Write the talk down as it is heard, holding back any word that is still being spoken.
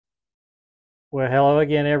Well, hello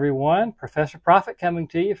again, everyone. Professor Profit coming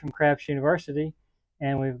to you from Craps University,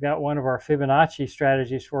 and we've got one of our Fibonacci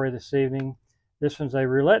strategies for you this evening. This one's a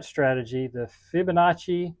roulette strategy, the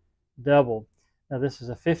Fibonacci double. Now, this is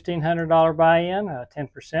a $1,500 buy-in.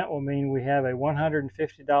 10% will mean we have a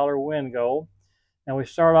 $150 win goal. Now, we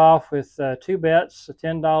start off with two bets,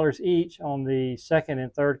 $10 each on the second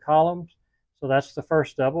and third columns. So that's the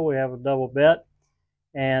first double. We have a double bet.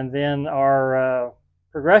 And then our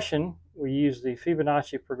progression, we use the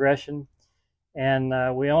Fibonacci progression,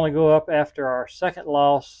 and we only go up after our second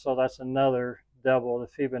loss, so that's another double, the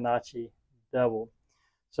Fibonacci double.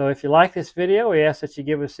 So if you like this video, we ask that you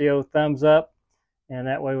give us the old thumbs up, and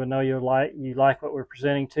that way we know you like what we're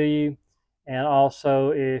presenting to you. And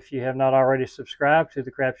also, if you have not already subscribed to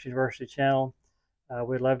the Craps University channel,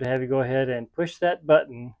 we'd love to have you go ahead and push that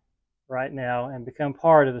button right now and become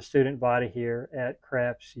part of the student body here at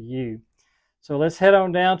Craps U. So let's head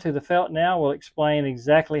on down to the felt now. We'll explain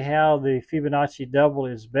exactly how the Fibonacci double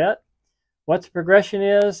is bet, what the progression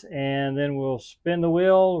is, and then we'll spin the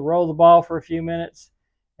wheel, roll the ball for a few minutes,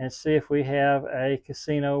 and see if we have a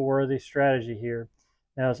casino-worthy strategy here.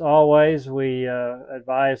 Now, as always, we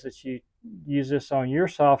advise that you use this on your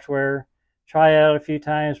software, try it out a few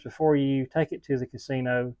times before you take it to the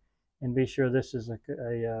casino, and be sure this is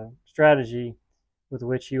a strategy with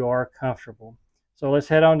which you are comfortable. So let's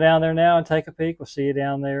head on down there now and take a peek. We'll see you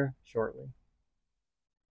down there shortly.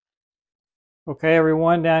 Okay,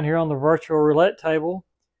 everyone, down here on the virtual roulette table,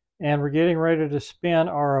 and we're getting ready to spin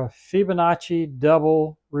our Fibonacci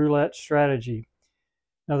double roulette strategy.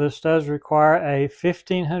 Now, this does require a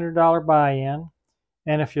 $1,500 buy-in,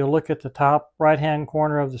 and if you look at the top right-hand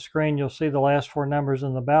corner of the screen, you'll see the last four numbers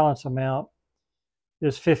in the balance amount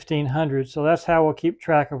is 1,500. So that's how we'll keep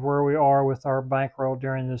track of where we are with our bankroll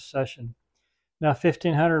during this session. Now,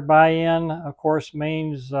 1,500 buy-in, of course,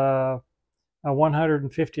 means a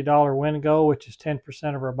 $150 win goal, which is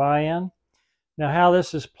 10% of our buy-in. Now, how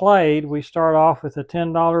this is played, we start off with a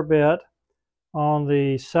 $10 bet on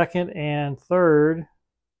the second and third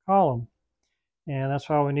column. And that's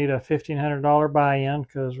why we need a $1,500 buy-in,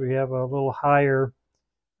 because we have a little higher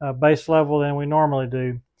base level than we normally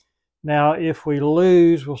do. Now, if we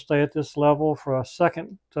lose, we'll stay at this level for a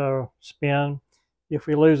second spin. If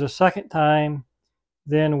we lose a second time,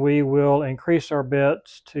 then we will increase our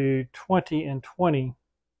bets to 20 and 20.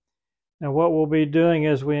 Now, what we'll be doing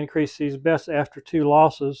is we increase these bets after two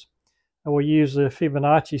losses, and we'll use the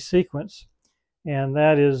Fibonacci sequence. And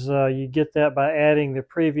that is, you get that by adding the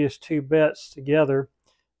previous two bets together.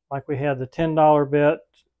 Like we had the $10 bet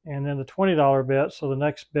and then the $20 bet. So the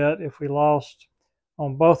next bet, if we lost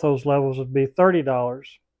on both those levels, would be $30.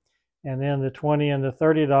 And then the $20 and the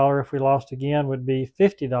 $30, if we lost again, would be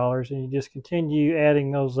 $50. And you just continue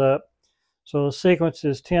adding those up. So the sequence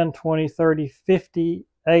is 10, 20, 30, 50,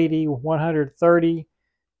 80, 130,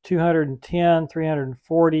 210,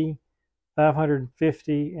 340,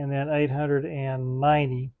 550, and then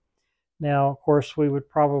 890. Now, of course, we would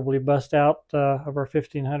probably bust out of our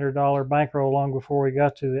 $1,500 bankroll long before we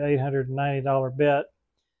got to the $890 bet.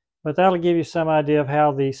 But that'll give you some idea of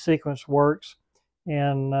how the sequence works.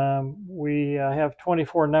 And we have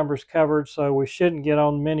 24 numbers covered, so we shouldn't get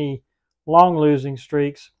on many long losing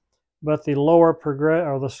streaks. But the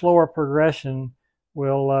slower progression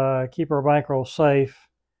will keep our bankroll safe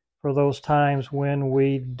for those times when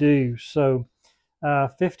we do. So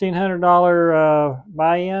 $1,500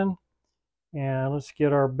 buy-in, and let's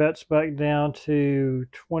get our bets back down to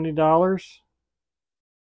 $20.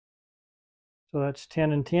 So that's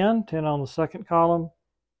 10 and 10, 10 on the second column,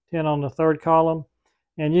 10 on the third column.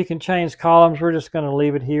 And you can change columns. We're just going to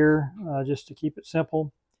leave it here just to keep it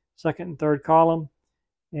simple. Second and third column.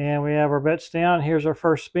 And we have our bets down. Here's our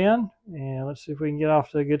first spin. And let's see if we can get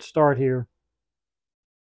off to a good start here.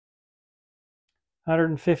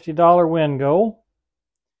 $150 win goal.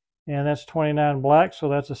 And that's 29 black, so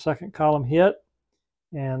that's a second column hit.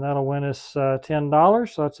 And that'll win us $10.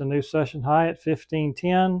 So that's a new session high at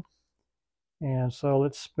 1510. And so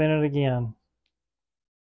let's spin it again.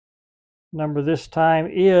 Number this time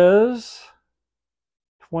is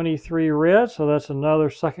 23 red, so that's another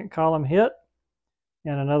second column hit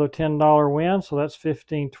and another $10 win. So that's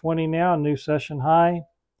 1520 now, a new session high.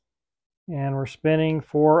 And we're spinning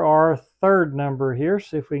for our third number here.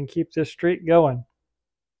 See if we can keep this streak going.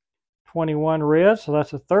 21 red, so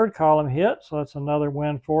that's a third column hit. So that's another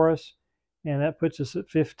win for us. And that puts us at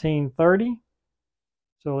 1530.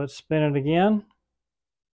 So let's spin it again.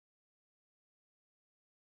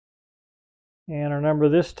 And our number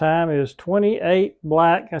this time is 28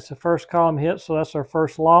 black. That's the first column hit, so that's our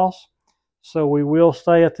first loss. So we will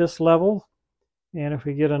stay at this level And if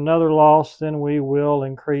we get another loss, then we will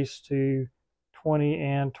increase to 20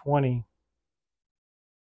 and 20.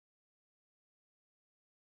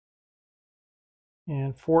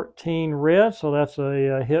 And 14 red, so that's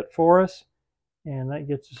a hit for us. And that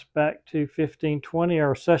gets us back to 1520.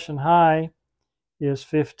 Our session high is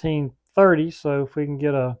 1530, so if we can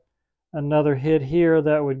get another hit here,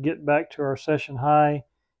 that would get back to our session high,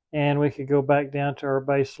 and we could go back down to our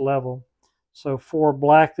base level. So for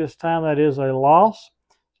black this time, that is a loss.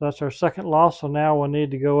 So that's our second loss. So now we'll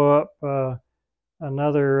need to go up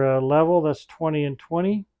another level. That's 20 and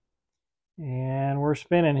 20. And we're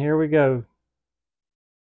spinning. Here we go.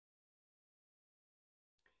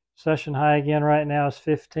 Session high again right now is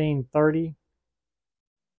 1530.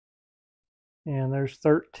 And there's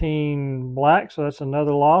 13 black, so that's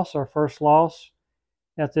another loss, our first loss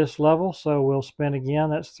at this level. So we'll spin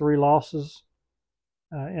again. That's 3 losses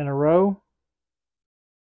in a row.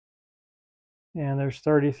 And there's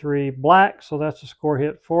 33 black, so that's a score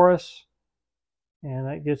hit for us. And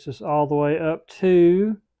that gets us all the way up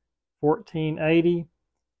to 1480.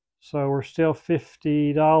 So we're still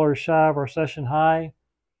 $50 shy of our session high.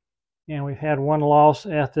 And we've had 1 loss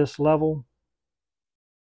at this level.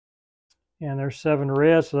 And there's 7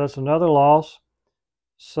 red, so that's another loss.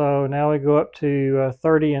 So now we go up to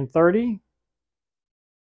 30 and 30.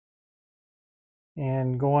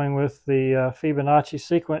 And going with the Fibonacci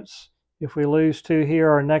sequence, if we lose 2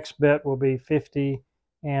 here, our next bet will be 50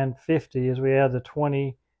 and 50 as we add the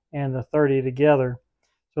 20 and the 30 together.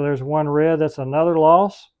 So there's 1 red, that's another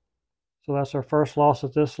loss. So that's our first loss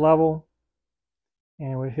at this level.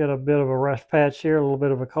 And we hit a bit of a rough patch here, a little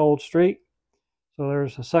bit of a cold streak. So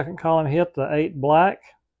there's the second column hit, the 8 black.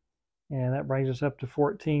 And that brings us up to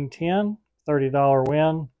 1410, $30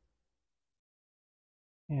 win.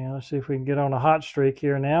 And let's see if we can get on a hot streak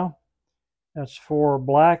here now. That's 4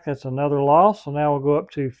 black, that's another loss. So now we'll go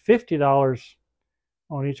up to $50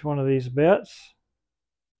 on each one of these bets.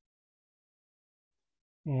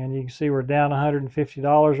 And you can see we're down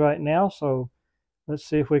 $150 right now. So let's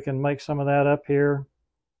see if we can make some of that up here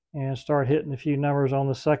and start hitting a few numbers on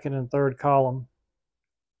the second and third column.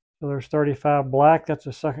 So there's 35 black, that's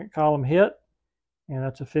a second column hit, and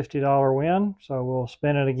that's a $50 win. So we'll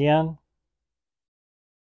spin it again.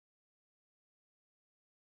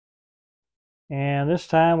 And this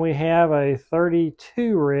time we have a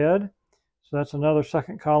 32 red, so that's another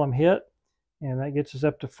second column hit, and that gets us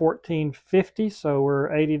up to 1450. So we're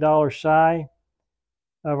 $80 shy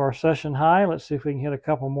of our session high. Let's see if we can hit a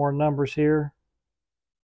couple more numbers here.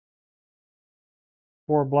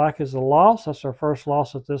 4 black is a loss. That's our first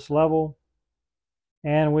loss at this level.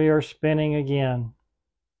 And we are spinning again.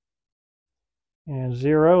 And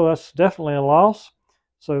 0, that's definitely a loss.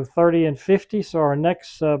 So 30 and 50. So our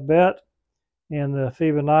next bet in the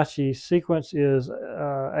Fibonacci sequence is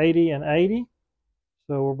 80 and 80.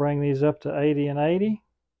 So we'll bring these up to 80 and 80.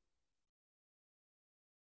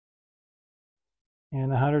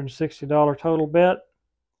 And $160 total bet.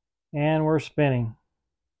 And we're spinning.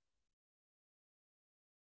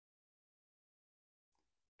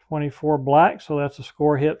 24 black, so that's a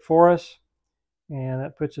score hit for us. And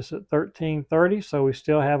that puts us at 1330, so we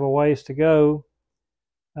still have a ways to go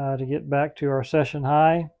to get back to our session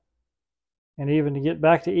high and even to get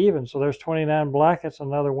back to even. So there's 29 black, that's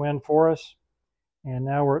another win for us. And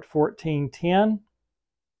now we're at 1410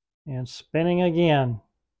 and spinning again.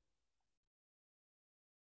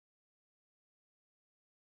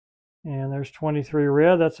 And there's 23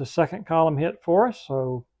 red, that's a second column hit for us.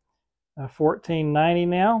 So 1490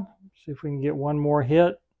 now. See if we can get one more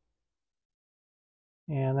hit.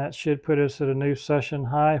 And that should put us at a new session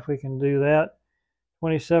high if we can do that.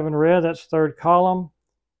 27 red, that's third column.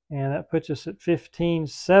 And that puts us at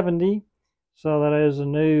 1570. So that is a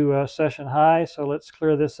new session high. So let's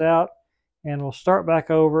clear this out. And we'll start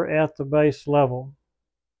back over at the base level.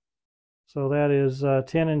 So that is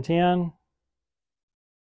 10 and 10.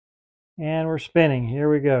 And we're spinning.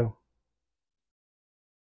 Here we go.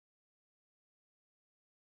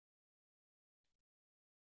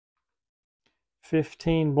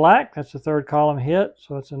 15 black, that's the third column hit,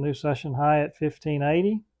 so it's a new session high at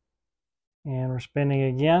 1580. And we're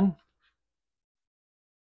spinning again.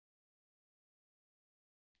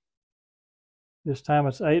 This time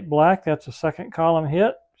it's 8 black, that's a second column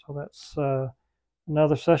hit, so that's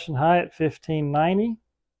another session high at 1590.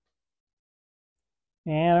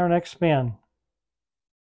 And our next spin.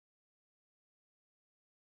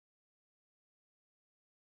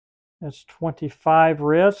 That's 25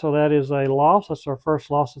 red, so that is a loss. That's our first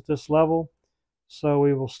loss at this level. So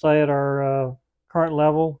we will stay at our current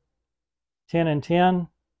level, 10 and 10.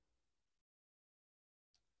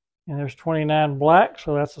 And there's 29 black,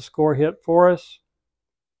 so that's a score hit for us.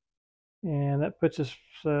 And that puts us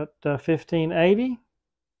at 1580.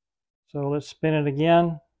 So let's spin it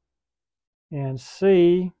again and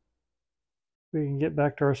see if we can get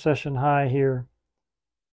back to our session high here.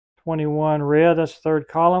 21 red, that's the third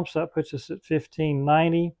column, so that puts us at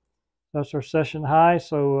 1590. That's our session high,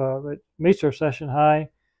 so it meets our session high.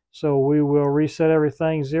 So we will reset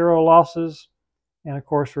everything, 0 losses, and of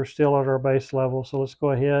course we're still at our base level. So let's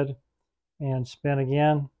go ahead and spin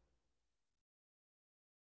again.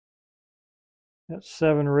 That's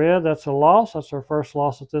 7 red, that's a loss. That's our first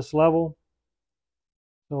loss at this level.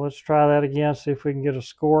 So let's try that again, see if we can get a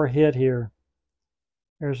score hit here.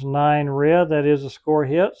 There's 9 red, that is a score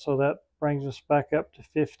hit, so that brings us back up to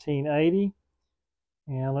 1580.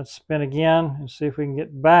 And let's spin again and see if we can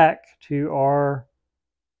get back to our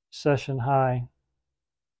session high.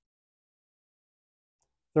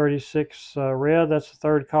 36 red, that's the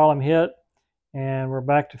third column hit. And we're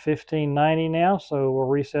back to 1590 now, so we'll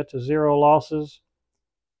reset to 0 losses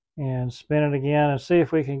and spin it again and see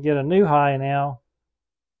if we can get a new high now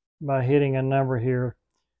by hitting a number here.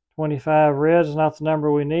 25 red is not the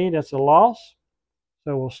number we need, that's a loss.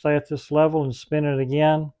 So we'll stay at this level and spin it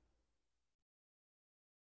again.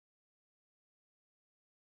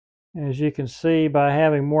 And as you can see, by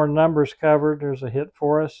having more numbers covered, there's a hit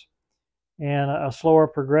for us. And a slower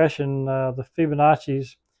progression, the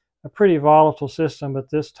Fibonacci's a pretty volatile system,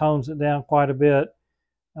 but this tones it down quite a bit,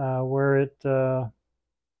 where it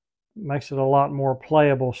makes it a lot more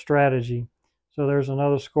playable strategy. So there's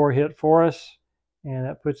another score hit for us, and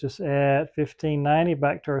that puts us at 1590,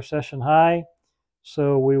 back to our session high.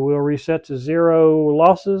 So we will reset to 0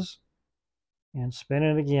 losses and spin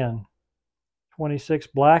it again. 26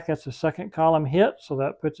 black, that's the second column hit, so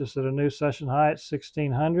that puts us at a new session high at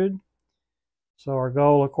 1600. So our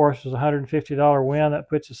goal, of course, is a $150 win. That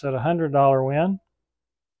puts us at a $100 win.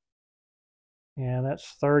 And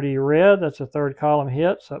that's 30 red. That's a third column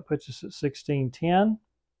hit, so that puts us at 1610.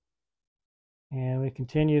 And we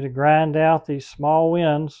continue to grind out these small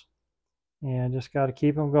wins and just got to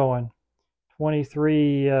keep them going.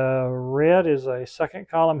 23 red is a second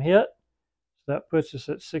column hit, so that puts us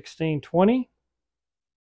at 1620.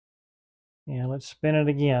 And let's spin it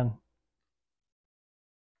again.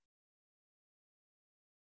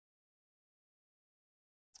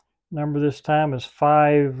 Number this time is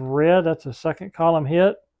 5 red. That's a second column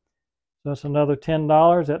hit. So that's another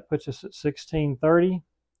 $10. That puts us at 1630.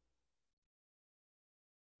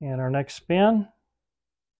 And our next spin.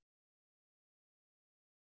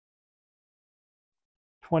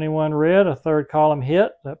 21 red, a third column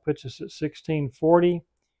hit. That puts us at 1640.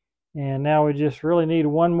 And now we just really need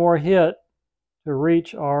one more hit to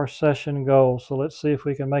reach our session goal. So let's see if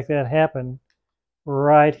we can make that happen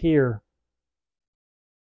right here.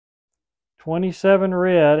 27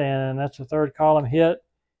 red, and that's a third column hit,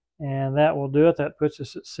 and that will do it. That puts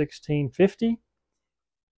us at 1650,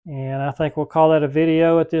 and I think we'll call that a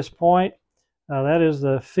video at this point. That is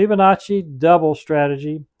the Fibonacci double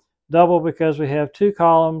strategy. Double because we have 2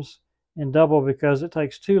 columns, and double because it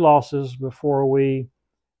takes 2 losses before we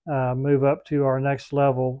move up to our next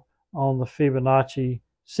level on the Fibonacci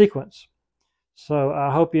sequence. So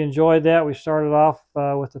I hope you enjoyed that. We started off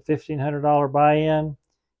with a $1,500 buy-in.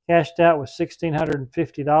 Cashed out with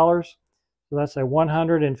 $1,650, so that's a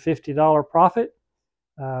 $150 profit.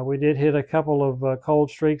 We did hit a couple of cold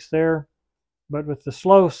streaks there, but with the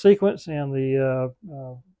slow sequence and the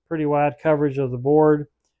pretty wide coverage of the board,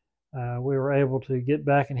 we were able to get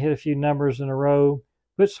back and hit a few numbers in a row,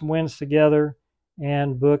 put some wins together,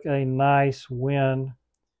 and book a nice win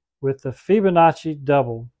with the Fibonacci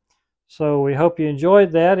double. So we hope you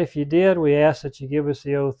enjoyed that. If you did, we ask that you give us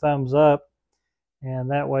the old thumbs up,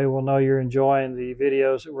 and that way we'll know you're enjoying the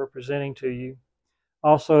videos that we're presenting to you.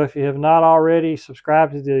 Also, if you have not already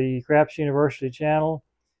subscribed to the Craps University channel,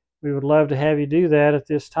 we would love to have you do that at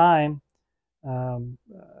this time.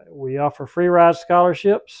 We offer free ride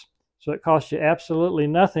scholarships, so it costs you absolutely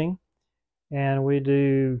nothing. And we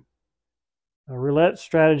do roulette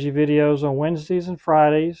strategy videos on Wednesdays and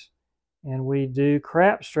Fridays, and we do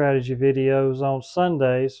crap strategy videos on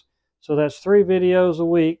Sundays. So that's 3 videos a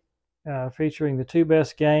week featuring the 2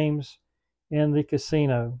 best games in the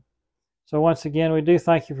casino. So once again, we do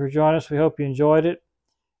thank you for joining us. We hope you enjoyed it,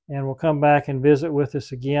 and we'll come back and visit with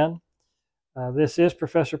us again. This is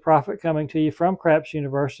Professor Profit coming to you from Craps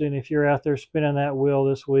University, and if you're out there spinning that wheel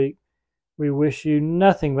this week, we wish you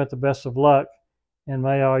nothing but the best of luck, and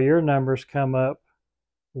may all your numbers come up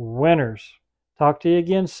winners. Talk to you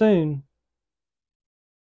again soon.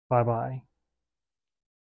 Bye-bye.